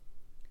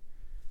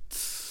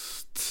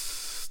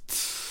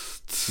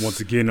Once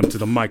again, up to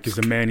the mic is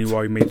the man who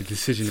already made the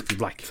decision if you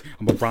like it.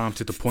 I'm a rhyme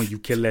to the point you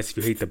care less if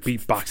you hate the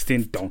beatbox,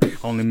 then don't. I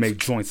only make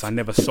joints, I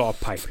never saw a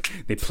pipe.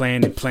 They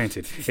planned and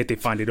planted. If they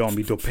find it on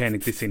me, don't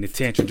panic, this ain't a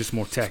tantrum, just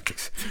more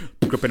tactics.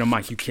 Gripping a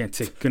mic you can't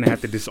take, gonna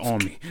have to disarm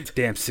me.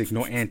 Damn sick,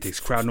 no antics,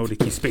 crowd know to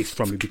keep space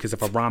from me. Because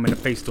if I rhyme in the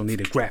face, don't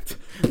need a graphic.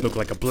 Look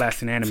like a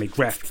blast in anime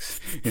graphics.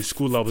 In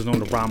school I was known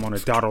to rhyme on a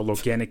dot, all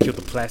organic, kill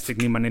the plastic,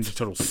 need my Ninja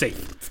Turtle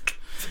safe.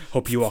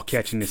 Hope you all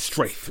catching this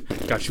strafe.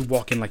 Got you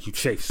walking like you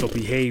chafe, so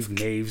behave,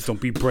 knaves.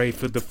 Don't be brave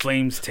for the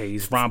flames,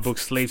 Taze Rhyme book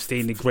slaves stay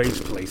in the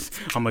grave's place.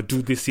 I'ma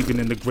do this even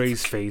in the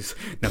grave's phase.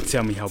 Now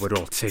tell me how it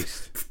all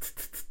tastes.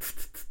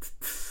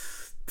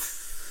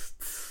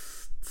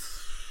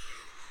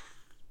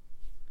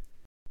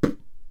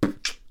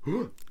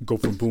 Go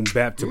from boom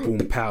bap to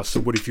boom pow. So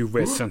what if you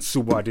read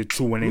Tzu I did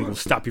Tzu and ain't gonna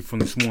stop you from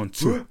this one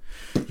too?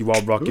 You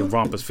all rockin'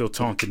 rompers, feel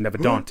taunted, never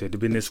daunted.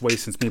 Been this way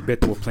since me and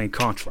Beto were playing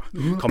contra.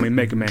 Call me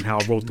Mega Man, how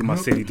I roll through my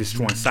city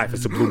destroying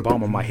cyphers. A blue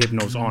bomb on my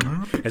hypnose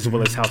honor, as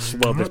well as how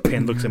swell this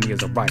pen looks at me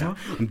as a writer.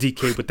 I'm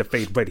DK with the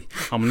fade ready.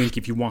 I'm Link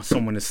if you want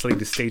someone to slay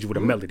the stage with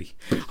a melody.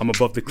 I'm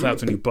above the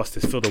clouds when you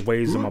busters, feel the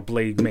waves that my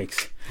blade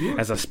makes.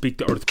 As I speak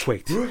the earth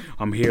quaked.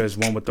 I'm here as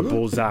one with the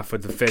bullseye for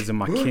the feds and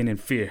my kin in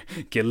fear.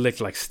 Get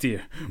licked like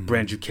steer.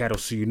 Brand you cattle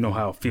so you know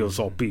how it feels,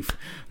 all beef.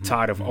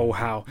 Tired of oh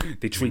how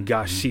they treat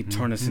God's sheep,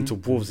 turn us into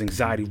wolves,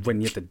 anxiety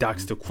ridden, yet the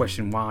docs still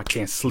question why I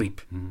can't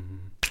sleep.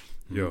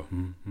 Yo,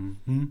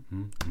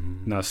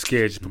 not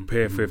scared, just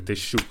prepare for if they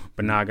shoot.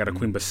 But now I got a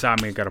queen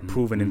beside me, I got a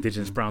proven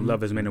indigenous brown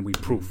lovers, man, and we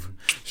proof.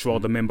 Show all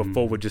the men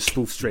before were just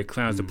spoof straight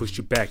clowns to push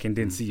you back and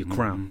didn't see your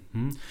crown.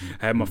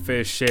 I had my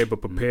fair share, but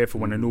prepared for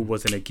when I knew it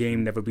wasn't a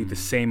game, never be the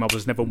same. I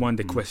was never one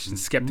that questioned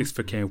skeptics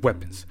for carrying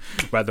weapons.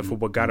 Rather for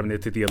what got them there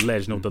to the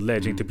alleged. No, the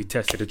ledge ain't to be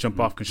tested. To jump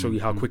off can show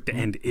you how quick the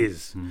end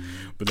is.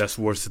 But that's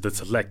worse to the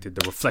selected.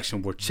 The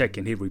reflection worth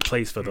checking. He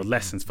replaced for the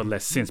lessons, for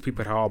less sins.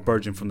 People are all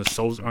burgin from the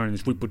soul's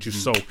earnings. Reap what you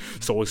sow.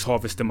 So it's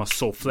harvesting my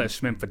soul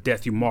flesh. Meant for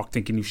death, you mark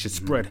thinking you should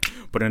spread.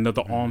 But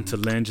another arm to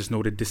lend, just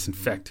know to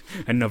disinfect.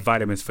 And no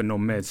vitamins for no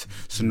meds.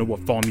 So know what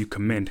farm you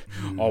commend.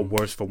 All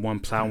words for one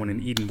plowing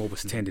and eating what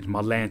was tended.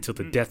 My land till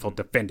the death I'll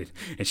defend it.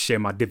 And share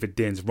my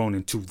dividends,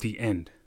 Ronin to the end.